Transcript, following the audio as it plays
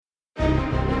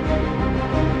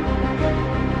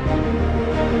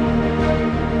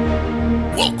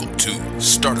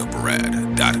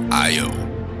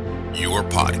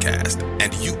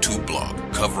and YouTube blog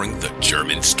covering the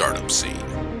German startup scene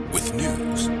with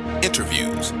news,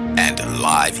 interviews, and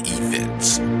live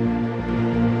events.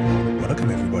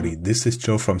 Welcome everybody, this is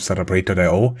Joe from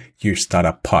StartupRate.io, your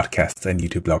startup podcast and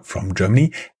YouTube blog from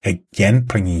Germany, again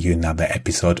bringing you another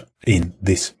episode in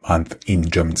this month in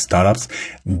German startups.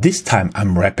 This time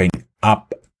I'm wrapping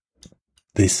up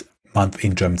this month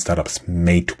in German startups,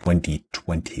 May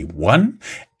 2021,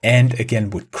 and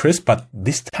again with Chris, but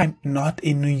this time not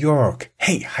in New York.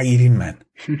 Hey, how you doing, man?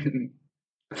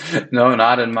 No,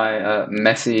 not in my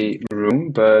messy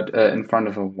room, but in front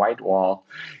of a white wall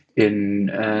in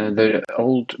the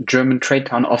old German trade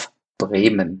town of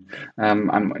Bremen.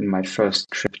 I'm in my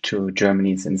first trip to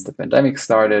Germany since the pandemic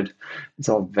started. It's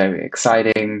all very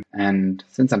exciting, and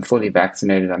since I'm fully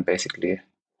vaccinated, I'm basically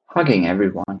hugging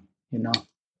everyone,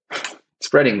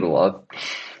 spreading the love.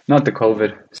 Not the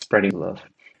COVID, spreading the love.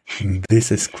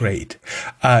 This is great.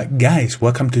 Guys,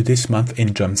 welcome to this month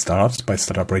in German Startups by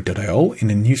StartupRate.io in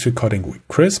a news recording with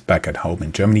Chris back at home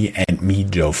in Germany and me,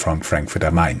 Joe, from Frankfurt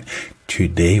am Main.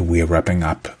 Today we are wrapping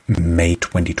up May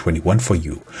 2021 for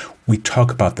you. We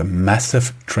talk about the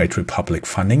massive Trade Republic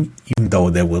funding, even though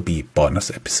there will be a bonus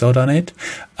episode on it,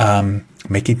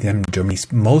 making them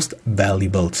Germany's most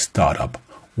valuable startup.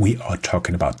 We are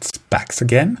talking about SPACs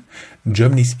again,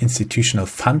 Germany's institutional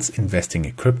funds investing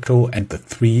in crypto, and the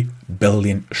 3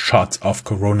 billion shots of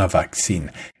corona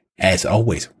vaccine. As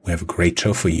always, we have a great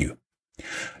show for you.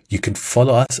 You can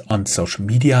follow us on social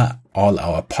media, all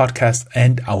our podcasts,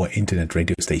 and our internet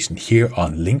radio station here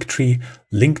on Linktree,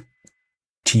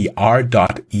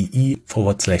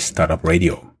 linktr.ee/startup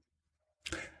radio.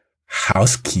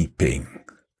 Housekeeping.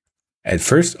 At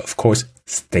first, of course,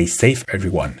 stay safe,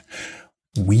 everyone.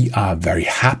 We are very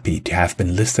happy to have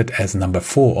been listed as number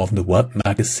 4 of the World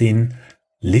Magazine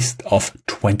list of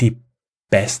 20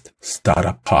 best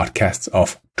startup podcasts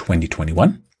of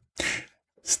 2021.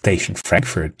 Station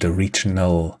Frankfurt, the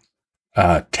regional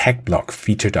tech blog,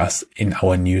 featured us in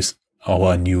our new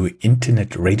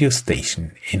internet radio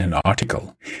station in an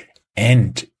article.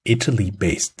 And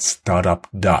Italy-based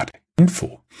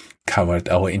startup.info covered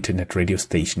our internet radio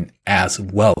station as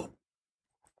well.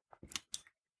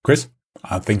 Chris,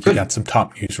 I think you got some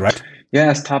top news, right?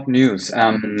 Yes, top news.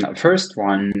 First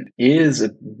one is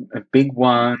a big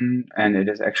one, and it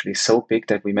is actually so big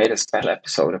that we made a special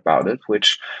episode about it,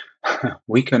 which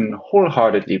we can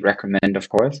wholeheartedly recommend, of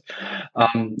course.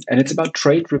 And it's about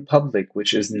Trade Republic,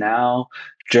 which is now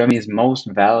Germany's most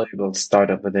valuable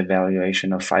startup with a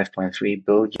valuation of $5.3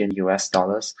 billion US,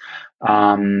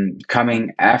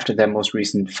 coming after their most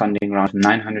recent funding round,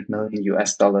 $900 million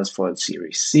US for its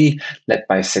Series C, led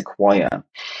by Sequoia.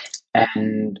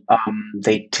 And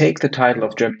they take the title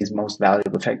of Germany's most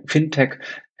valuable fintech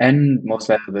and most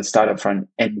valuable startup from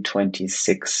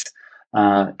N26.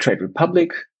 Trade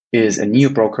Republic is a new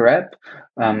broker app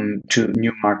to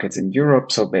new markets in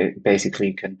Europe. So basically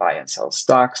you can buy and sell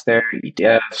stocks there,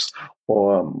 ETFs,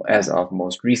 or as of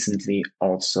most recently,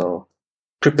 also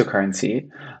cryptocurrency.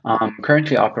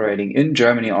 Currently operating in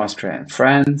Germany, Austria, and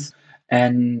France.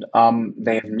 And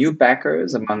they have new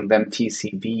backers, among them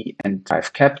TCB and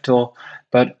Drive Capital,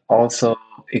 but also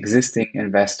existing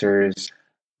investors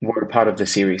were part of the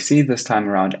Series C this time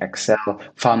around. Accel,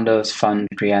 Founders Fund,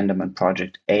 Creandum, and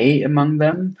Project A among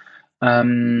them.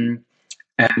 And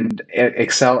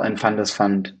Accel and Founders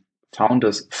Fund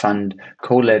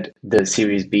co-led the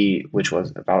Series B, which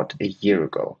was about a year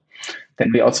ago.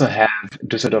 Then we also have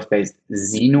Düsseldorf-based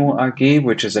Sino AG,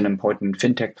 which is an important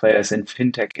fintech player and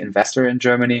fintech investor in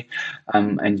Germany,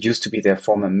 and used to be their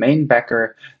former main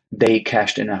backer. They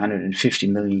cashed in 150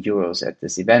 million euros at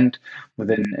this event.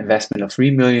 With an investment of 3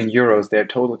 million euros, their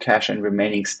total cash and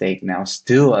remaining stake now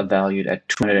still are valued at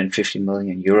 250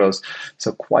 million euros.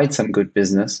 So quite some good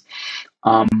business.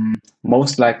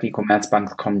 Most likely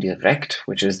Commerzbank Comdirect,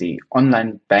 which is the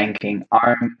online banking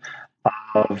arm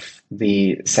of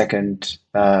the second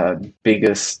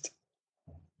biggest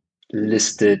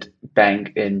listed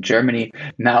bank in Germany,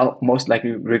 now most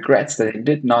likely regrets that it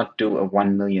did not do a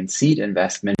 1 million seed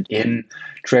investment in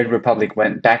Trade Republic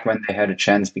when they had a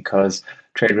chance, because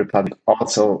Trade Republic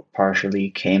also partially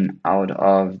came out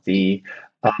of the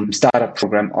startup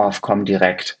program of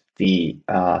Comdirect, the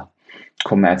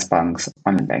Commerzbank's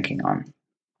online banking arm.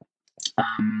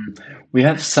 We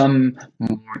have some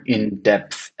more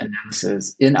in-depth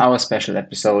analysis in our special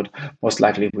episode. Most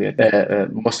likely,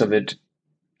 most of it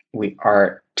we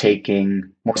are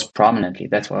taking most prominently.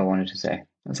 That's what I wanted to say.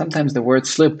 Sometimes the word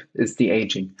slip is the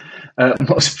aging.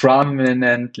 Most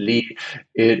prominently,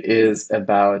 it is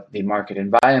about the market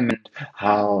environment,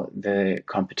 how the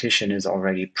competition is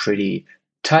already pretty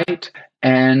tight,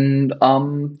 and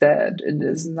that it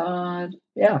is not,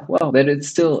 that it's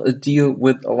still a deal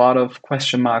with a lot of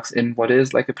question marks in what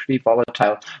is like a pretty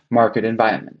volatile market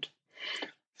environment.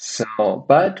 So,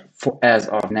 but as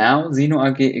of now, Zeno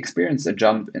AG experienced a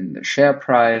jump in the share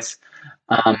price.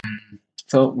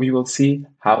 So we will see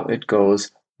how it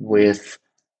goes with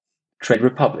Trade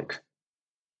Republic.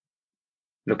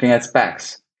 Looking at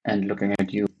SPACs and looking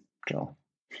at you, Joe.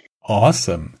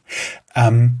 Awesome.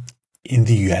 In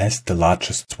the US, the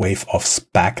largest wave of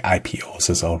SPAC IPOs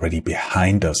is already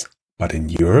behind us, but in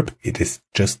Europe, it is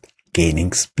just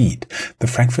gaining speed. The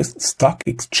Frankfurt Stock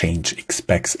Exchange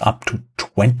expects up to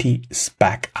 20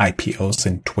 SPAC IPOs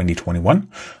in 2021.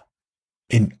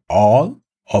 In all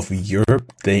of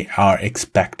Europe, they are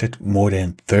expected more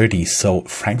than 30, so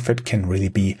Frankfurt can really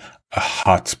be a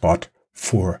hotspot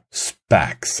for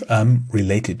SPACs.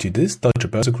 Related to this, Deutsche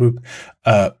Börse Group,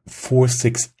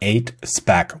 468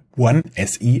 SPAC 1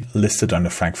 SE listed on the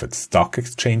Frankfurt Stock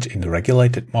Exchange in the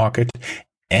regulated market,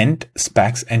 and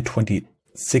SPACs and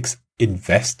 26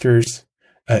 investors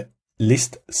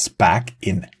list SPAC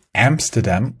in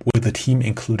Amsterdam with a team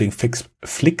including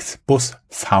Flixbus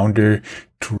founder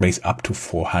to raise up to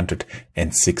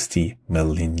 460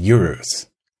 million euros.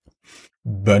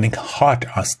 Burning hot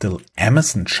are still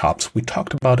Amazon shops. We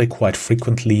talked about it quite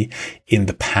frequently in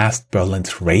the past.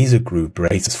 Berlin's Razer Group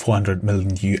raises $400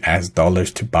 million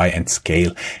to buy and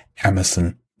scale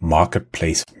Amazon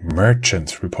marketplace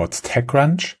merchants, reports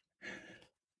TechCrunch.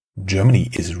 Germany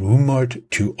is rumored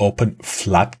to open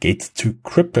floodgates to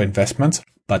crypto investments,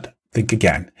 but think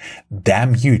again.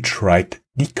 Damn you, tried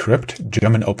Decrypt.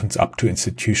 German opens up to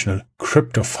institutional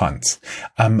crypto funds.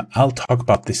 I'll talk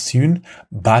about this soon,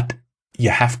 but you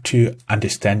have to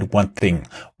understand one thing.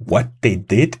 What they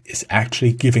did is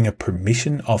actually giving a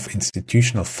permission of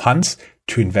institutional funds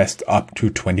to invest up to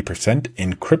 20%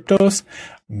 in cryptos.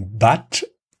 But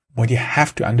what you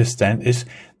have to understand is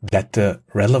that the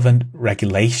relevant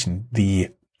regulation, the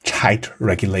tight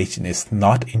regulation, is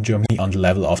not in Germany on the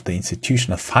level of the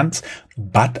institutional funds,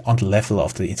 but on the level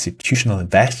of the institutional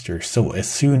investors. So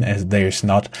as soon as there's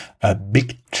not a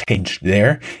big change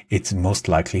there, it's most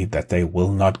likely that they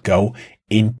will not go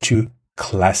into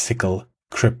classical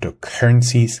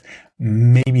cryptocurrencies.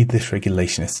 Maybe this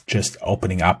regulation is just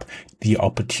opening up the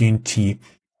opportunity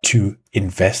to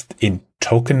invest in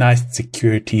tokenized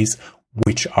securities,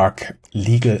 which are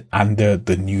legal under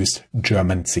the new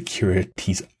German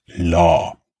securities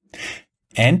law.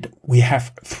 And we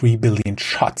have 3 billion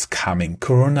shots coming.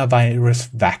 Coronavirus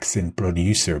vaccine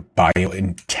producer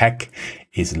BioNTech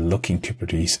is looking to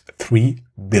produce 3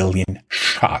 billion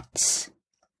shots.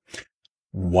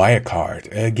 Wirecard,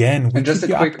 again, we keep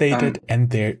you updated,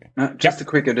 and they're... Just a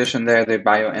quick addition there, the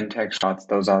BioNTech shots,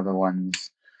 those are the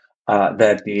ones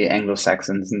that the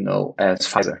Anglo-Saxons know as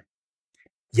Pfizer.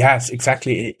 Yes,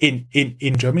 exactly.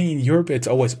 In Germany, in Europe, it's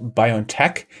always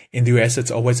BioNTech. In the US,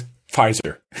 it's always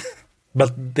Pfizer.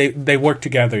 But they work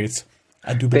together.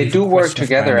 They do work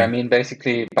together. I mean,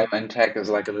 basically, BioNTech is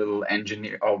like a little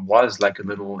engineer, or was like a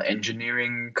little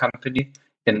engineering company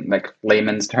in like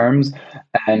layman's terms,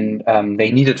 and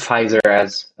they needed Pfizer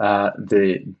as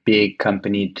the big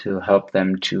company to help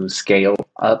them to scale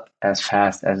up as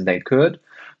fast as they could.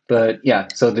 But yeah,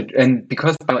 and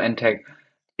because BioNTech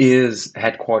is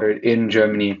headquartered in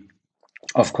Germany,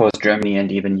 of course, Germany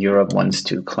and even Europe wants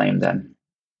to claim them,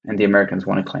 and the Americans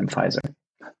want to claim Pfizer.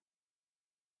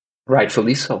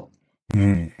 Rightfully so.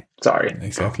 Sorry.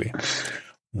 Exactly.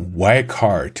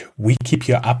 Wirecard. We keep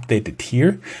you updated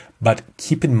here, but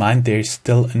keep in mind there's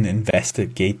still an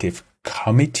investigative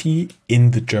committee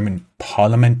in the German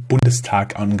Parliament,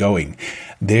 Bundestag, ongoing.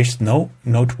 There's no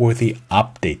noteworthy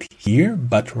update here,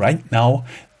 but right now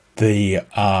the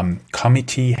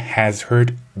committee has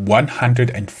heard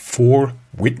 104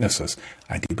 witnesses.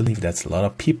 I do believe that's a lot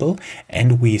of people,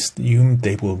 and we assume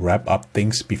they will wrap up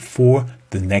things before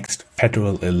the next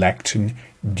federal election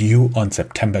due on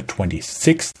September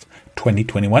 26th,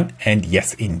 2021. And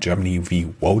yes, in Germany, we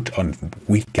vote on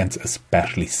weekends,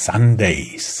 especially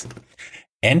Sundays.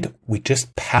 And we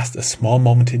just passed a small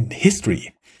moment in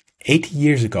history. 80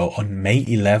 years ago, on May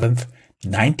 11th,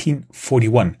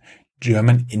 1941,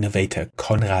 German innovator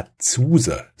Konrad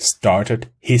Zuse started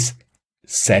his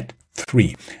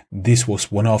Z3. This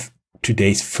was one of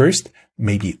today's first,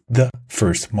 maybe the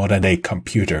first modern-day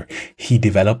computer. He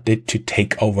developed it to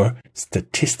take over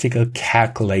statistical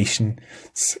calculations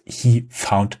he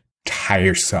found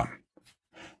tiresome.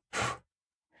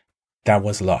 That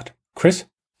was a lot. Chris?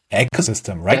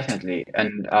 Ecosystem, right? Definitely.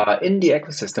 And in the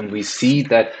ecosystem, we see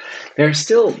that there's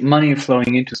still money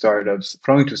flowing to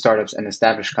startups and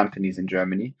established companies in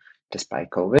Germany, despite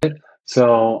COVID.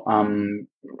 So,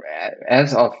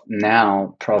 as of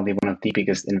now, probably one of the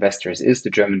biggest investors is the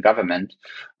German government,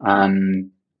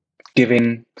 um,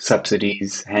 giving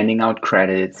subsidies, handing out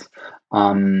credits,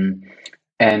 um,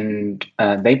 and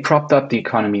they propped up the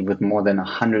economy with more than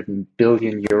 100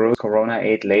 billion euros Corona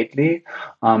aid lately,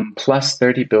 plus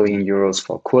 30 billion euros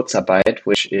for Kurzarbeit,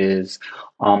 which is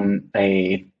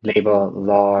a labor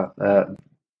law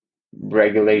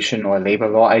regulation or labor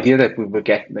law idea that we will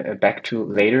get back to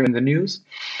later in the news.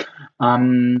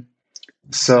 Um,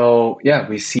 so yeah,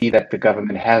 we see that the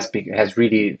government has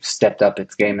really stepped up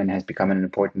its game and has become an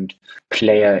important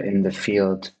player in the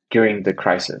field during the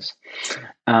crisis.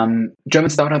 German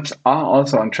startups are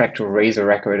also on track to raise a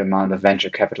record amount of venture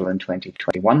capital in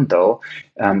 2021, though.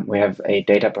 We have a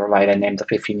data provider named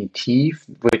Refinitiv,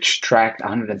 which tracked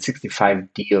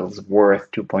 165 deals worth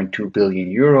 2.2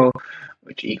 billion euro,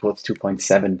 which equals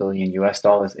 2.7 billion US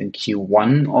dollars in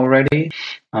Q1 already.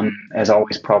 As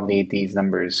always, probably these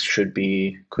numbers could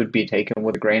be taken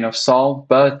with a grain of salt,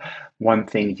 but one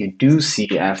thing you do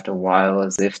see after a while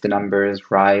is if the numbers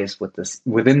rise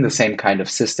within the same kind of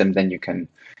system, then you can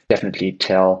definitely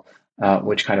tell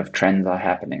which kind of trends are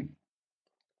happening.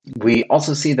 We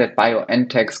also see that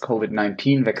BioNTech's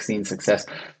COVID-19 vaccine success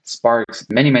sparks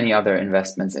many other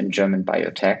investments in German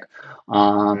biotech.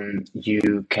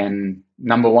 You can,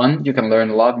 number one, you can learn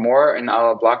a lot more in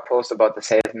our blog post about the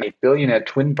self-made billionaire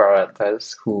twin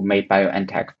brothers who made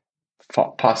BioNTech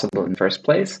possible in the first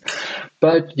place.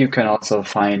 But you can also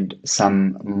find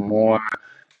some more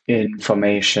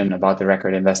information about the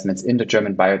record investments in the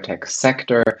German biotech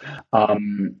sector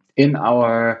in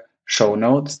our show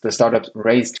notes. The startup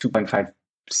raised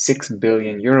 2.56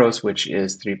 billion euros, which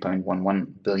is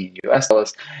 3.11 billion US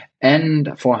dollars,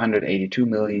 and 482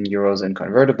 million euros in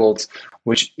convertibles,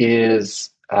 which is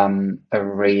a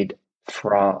rate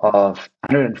of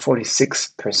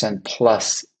 146%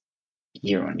 plus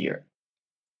year on year.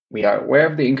 We are aware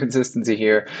of the inconsistency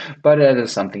here, but it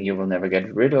is something you will never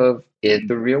get rid of in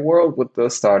the real world with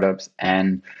those startups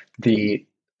and the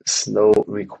slow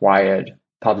required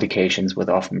publications with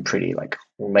often pretty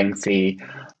lengthy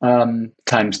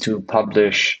times to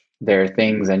publish their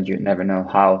things, and you never know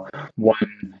how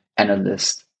one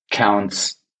analyst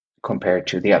counts compared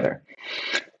to the other.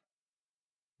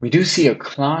 We do see a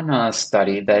Klarna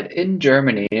study that in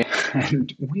Germany,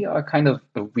 and we are kind of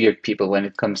weird people when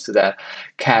it comes to that,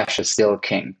 cash is still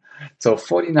king. So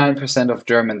 49% of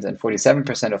Germans and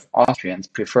 47% of Austrians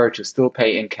prefer to still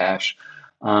pay in cash.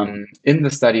 In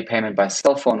the study, payment by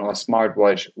cell phone or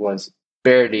smartwatch was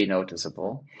barely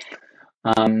noticeable.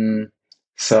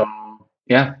 So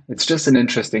yeah, it's just an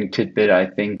interesting tidbit, I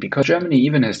think, because Germany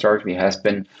even historically has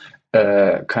been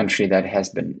a country that has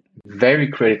been very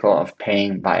critical of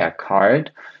paying via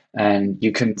card, and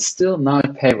you can still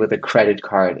not pay with a credit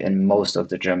card in most of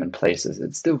the German places.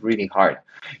 It's still really hard.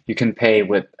 You can pay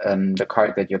with the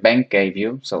card that your bank gave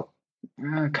you, so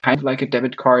kind of like a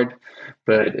debit card,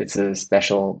 but it's a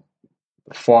special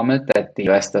format that the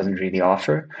US doesn't really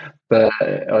offer,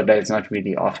 or that is not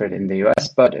really offered in the US,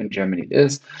 but in Germany it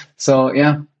is. So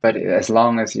yeah, but as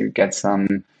long as you get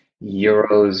some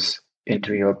euros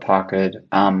into your pocket,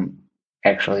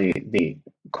 actually the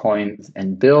coins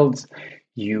and bills,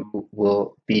 you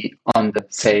will be on the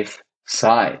safe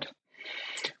side.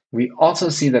 We also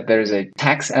see that there is a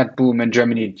tax app boom in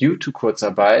Germany due to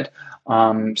Kurzarbeit.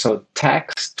 So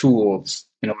tax tools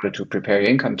in order to prepare your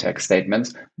income tax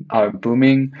statements are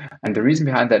booming. And the reason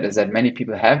behind that is that many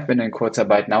people have been in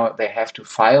Kurzarbeit. Now they have to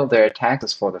file their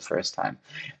taxes for the first time.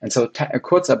 And so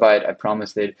Kurzarbeit, I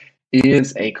promised it,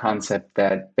 is a concept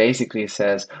that basically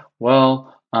says,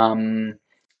 well,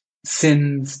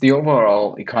 since the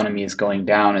overall economy is going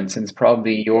down and since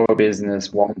probably your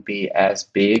business won't be as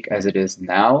big as it is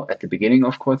now at the beginning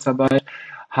of Kurzarbeit,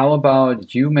 how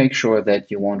about you make sure that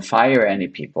you won't fire any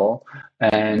people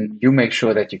and you make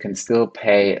sure that you can still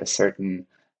pay a certain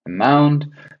amount,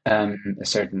 a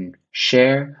certain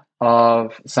share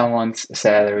of someone's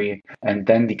salary, and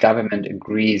then the government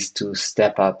agrees to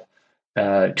step up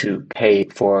to pay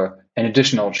for an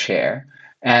additional share.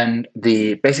 And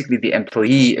basically the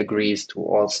employee agrees to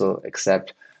also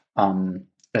accept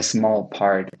a small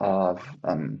part of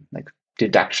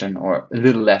deduction or a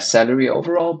little less salary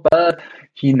overall, but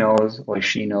he knows or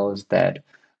she knows that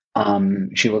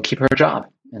she will keep her job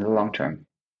in the long term.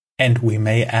 And we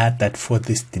may add that for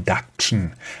this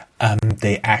deduction,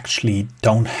 they actually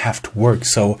don't have to work.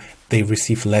 So they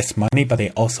receive less money, but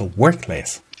they also work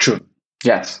less. True.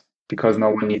 Yes, because no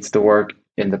one needs to work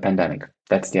in the pandemic.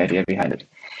 That's the idea behind it.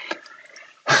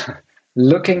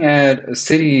 Looking at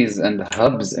cities and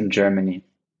hubs in Germany,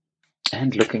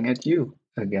 and looking at you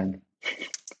again.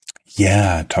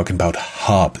 Yeah, talking about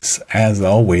hubs. As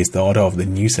always, the order of the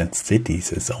news and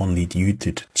cities is only due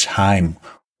to the time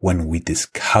when we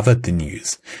discovered the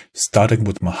news. Starting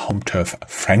with my home turf,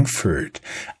 Frankfurt,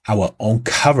 our own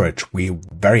coverage. We're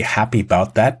very happy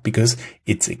about that because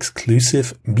it's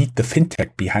exclusive. Meet the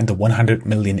fintech behind the 100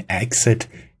 million exit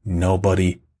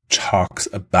nobody talks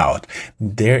about.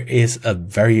 There is a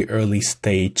very early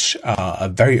stage, a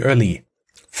very early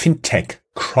fintech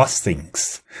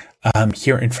crossings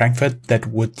here in Frankfurt that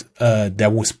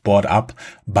was bought up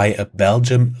by a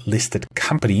Belgium listed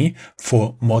company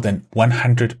for more than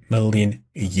 100 million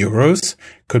euros.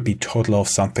 Could be total of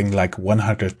something like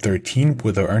 113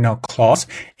 with the earnout clause,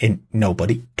 and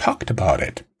nobody talked about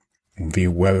it. We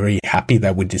were very happy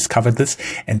that we discovered this,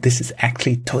 and this is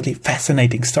actually a totally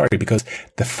fascinating story because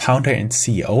the founder and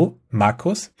CEO,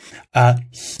 Markus,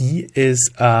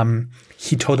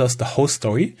 he told us the whole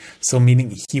story. So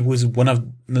meaning he was one of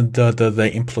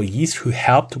the employees who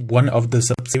helped one of the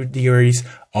subsidiaries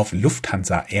of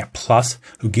Lufthansa AirPlus,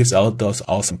 who gives out those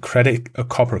awesome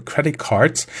corporate credit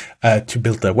cards, to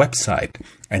build their website.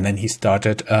 And then he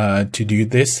started, to do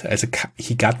this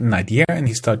he got an idea and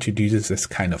he started to do this as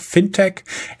kind of fintech.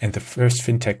 And the first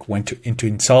fintech went into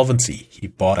insolvency. He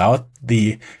bought out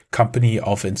the company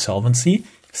of insolvency,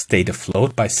 stayed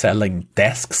afloat by selling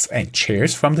desks and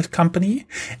chairs from this company.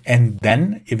 And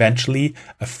then eventually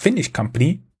a Finnish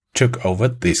company took over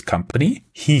this company.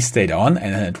 He stayed on.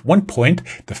 And at one point,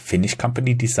 the Finnish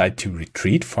company decided to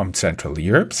retreat from Central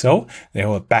Europe. So they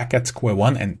were back at square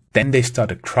one. And then they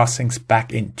started crossings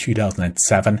back in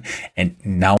 2007. And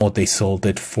now they sold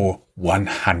it for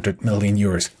 100 million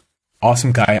euros.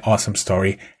 Awesome guy, awesome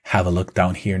story. Have a look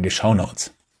down here in the show notes.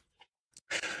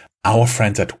 Our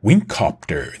friends at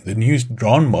Wingcopter, the newest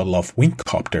drone model of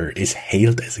Wingcopter, is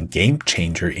hailed as a game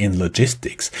changer in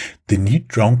logistics. The new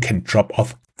drone can drop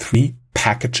off 3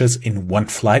 packages in one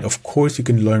flight. Of course, you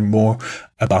can learn more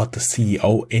about the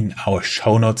CEO in our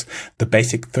show notes. The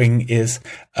basic thing is,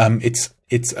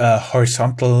 it's a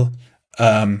horizontal,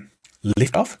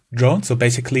 lift-off drone. So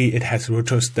basically it has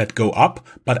rotors that go up,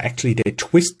 but actually they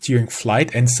twist during flight.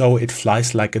 And so it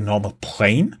flies like a normal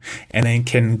plane and then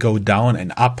can go down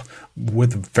and up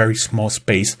with very small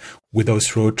space with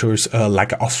those rotors,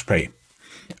 like an osprey.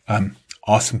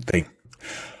 Awesome thing.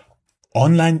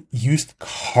 Online used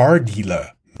car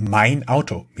dealer Mein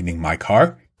Auto, meaning my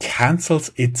car,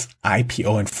 cancels its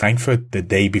IPO in Frankfurt the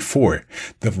day before.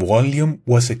 The volume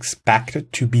was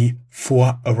expected to be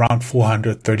for around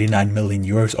 439 million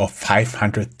euros or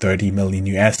 530 million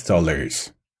US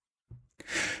dollars.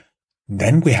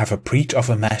 Then we have a breach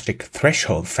of a magic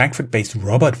threshold. Frankfurt-based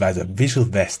robot-advisor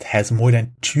VisualVest has more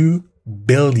than 2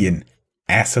 billion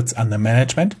assets under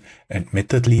management.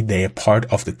 Admittedly, they are part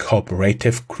of the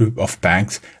cooperative group of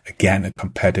banks, again, a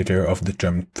competitor of the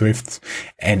German thrifts,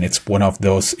 and it's one of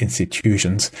those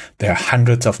institutions. There are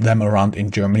hundreds of them around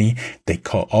in Germany. They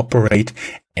cooperate,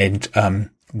 and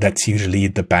that's usually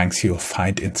the banks you'll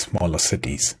find in smaller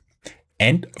cities.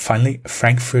 And finally,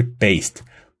 Frankfurt-based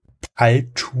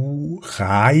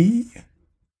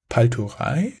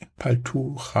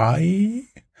Palturai.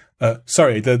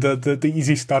 Sorry, the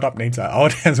easy startup names are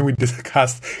out, as we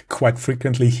discussed quite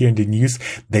frequently here in the news.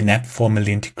 They net 4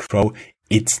 million to grow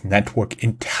its network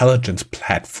intelligence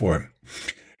platform.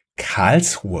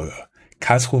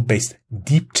 Karlsruhe-based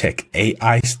deep tech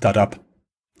AI startup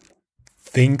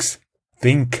Thinking,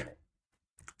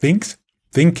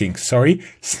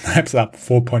 snaps up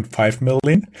 4.5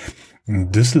 million.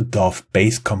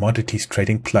 Düsseldorf-based commodities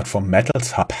trading platform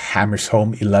Metals Hub hammers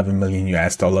home 11 million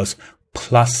US dollars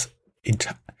plus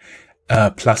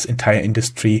entire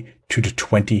industry to the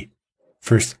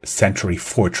 21st century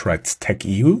Fortschritts Tech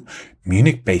EU.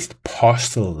 Munich-based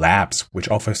Postal Labs, which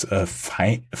offers a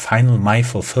final mile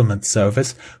fulfillment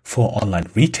service for online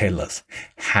retailers,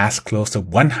 has closed a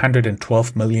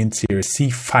 112 million Series C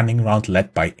funding round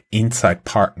led by Insight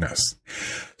Partners.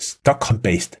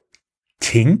 Stockholm-based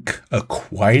Tink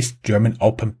acquires German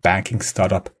open banking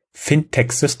startup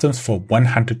FinTech Systems for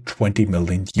 120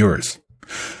 million euros.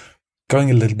 Going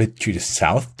a little bit to the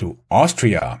south, to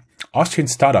Austria. Austrian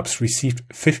startups received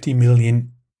 50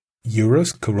 million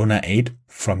euros Corona aid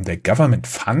from their government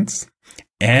funds.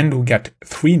 And we got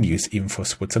 3 news even for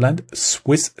Switzerland.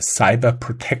 Swiss cyber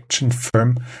protection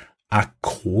firm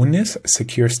Acronis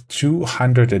secures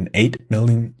 208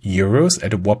 million euros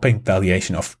at a whopping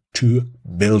valuation of 2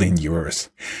 billion euros.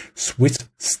 Swiss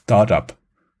startup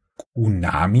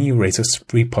Unami raises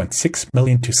 3.6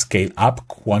 million to scale up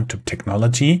quantum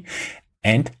technology,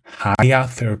 and Haya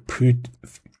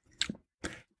Therapeutics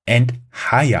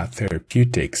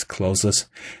closes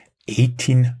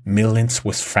 18 million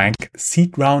Swiss franc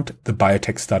seed round. The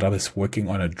biotech startup is working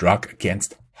on a drug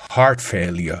against heart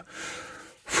failure.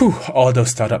 Whew, all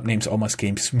those startup names almost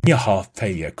gave me a heart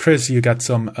failure. Chris, you got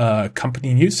some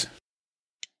company news?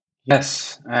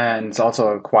 Yes, and it's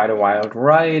also quite a wild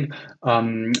ride.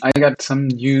 I got some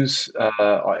news,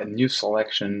 a news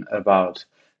selection about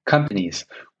companies.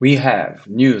 We have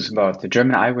news about the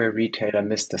German eyewear retailer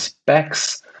Mr.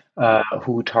 Spex,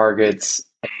 who targets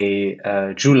a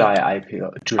July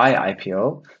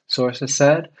IPO, sources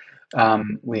said.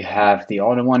 We have the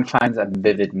All-in-One finds at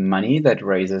Vivid Money that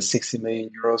raises 60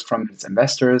 million euros from its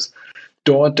investors.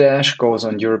 DoorDash goes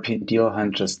on European deal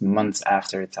hunt just months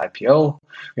after its IPO.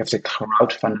 We have the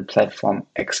crowdfunded platform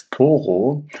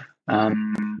Exporo,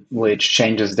 which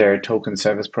changes their token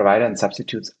service provider and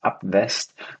substitutes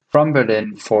Upvest from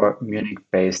Berlin for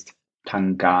Munich-based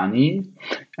Tangani.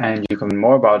 And you can learn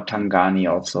more about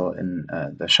Tangani also in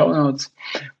the show notes.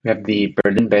 We have the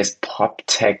Berlin-based prop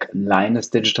tech Linus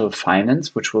Digital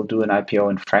Finance, which will do an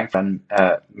IPO in Frankfurt on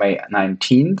May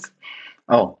 19th.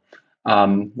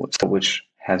 Which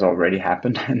has already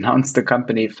happened, announced the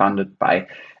company founded by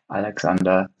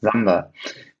Alexander Samba.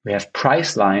 We have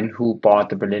Priceline, who bought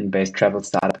the Berlin-based travel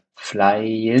startup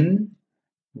Flyin,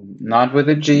 not with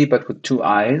a G, but with two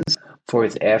I's, for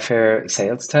its airfare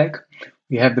sales tech.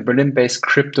 We have the Berlin-based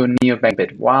crypto neobank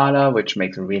Bitwala, which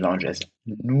makes a relaunch as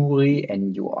Nuri,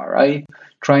 N-U-R-I,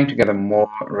 trying to gather more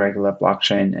regular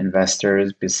blockchain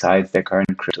investors besides their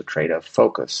current crypto trader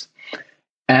focus.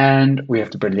 And we have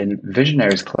the Berlin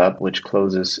Visionaries Club, which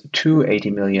closes two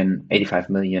 $85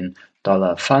 million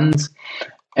funds.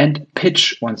 And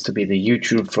Pitch wants to be the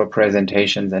YouTube for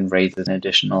presentations and raises an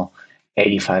additional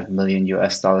 $85 million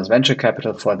venture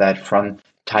capital for that from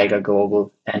Tiger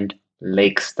Global and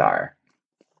Lakestar.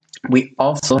 We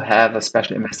also have a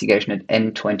special investigation at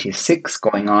N26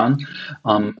 going on,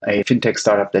 a fintech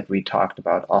startup that we talked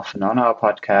about often on our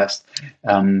podcast,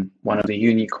 one of the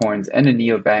unicorns and a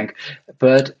neobank,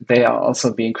 but they are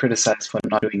also being criticized for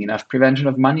not doing enough prevention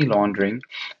of money laundering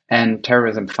and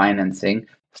terrorism financing,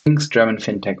 thinks German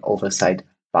fintech oversight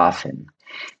BaFin.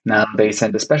 Now, they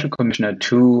sent a special commissioner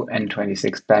to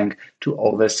N26 Bank to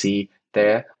oversee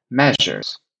their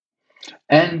measures.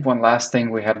 And one last thing,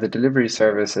 we have the delivery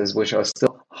services, which are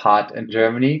still hot in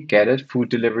Germany. Get it? Food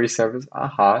delivery services are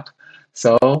hot.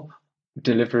 So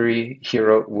Delivery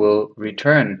Hero will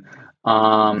return.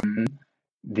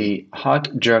 The hot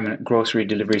German grocery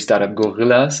delivery startup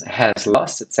Gorillas has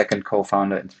lost its second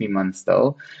co-founder in 3 months,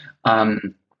 though.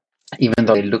 Even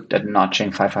though they looked at notching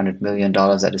 $500 million at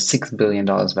a $6 billion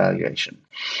valuation.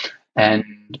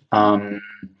 And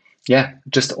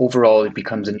just overall, it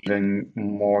becomes an even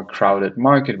more crowded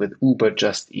market with Uber,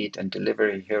 Just Eat, and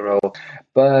Delivery Hero.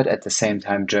 But at the same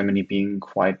time, Germany being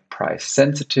quite price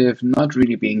sensitive, Germans not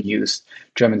really being used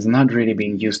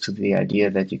to the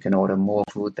idea that you can order more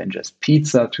food than just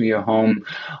pizza to your home.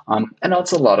 And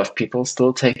also a lot of people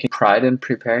still taking pride in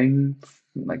preparing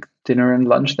like dinner and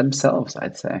lunch themselves,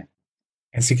 I'd say.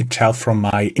 As you can tell from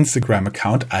my Instagram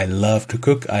account, I love to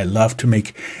cook. I love to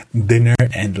make dinner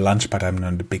and lunch, but I'm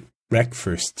not a big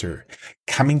breakfaster.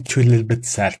 Coming to a little bit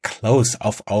sad close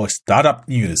of our startup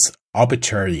news,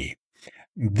 Obituary.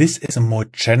 This is a more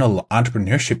general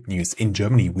entrepreneurship news. In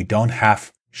Germany, we don't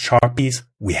have Sharpies,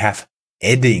 we have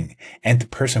Edding. And the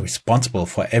person responsible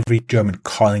for every German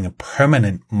calling a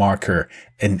permanent marker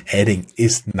an Edding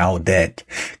is now dead.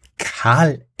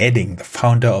 Karl Edding, the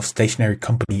founder of stationery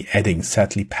company Edding,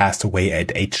 sadly passed away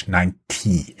at age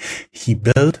 90. He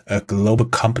built a global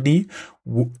company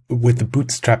with a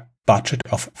bootstrap budget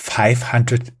of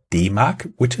 500 D-Mark,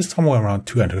 which is somewhere around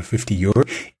 250 euro,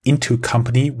 into a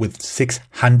company with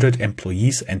 600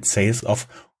 employees and sales of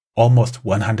almost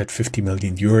 150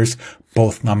 million euros.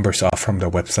 Both numbers are from their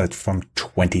website from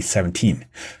 2017.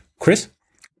 Chris,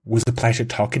 was a pleasure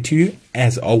talking to you.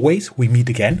 As always, we meet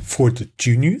again for the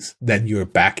June news. Then you're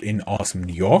back in awesome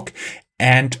New York.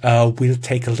 And we'll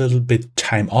take a little bit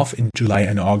time off in July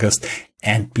and August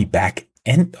and be back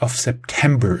end of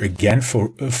September again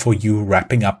for you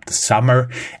wrapping up the summer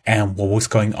and what was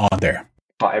going on there.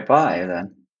 Bye-bye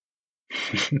then.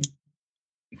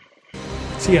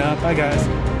 See ya. Bye, guys.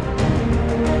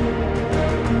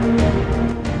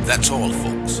 That's all,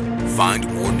 folks.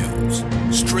 Find more news,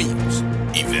 streams,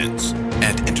 events,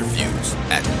 and interviews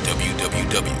at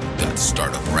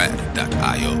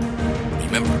www.startuprad.io.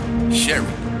 Remember,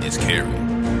 sharing is caring.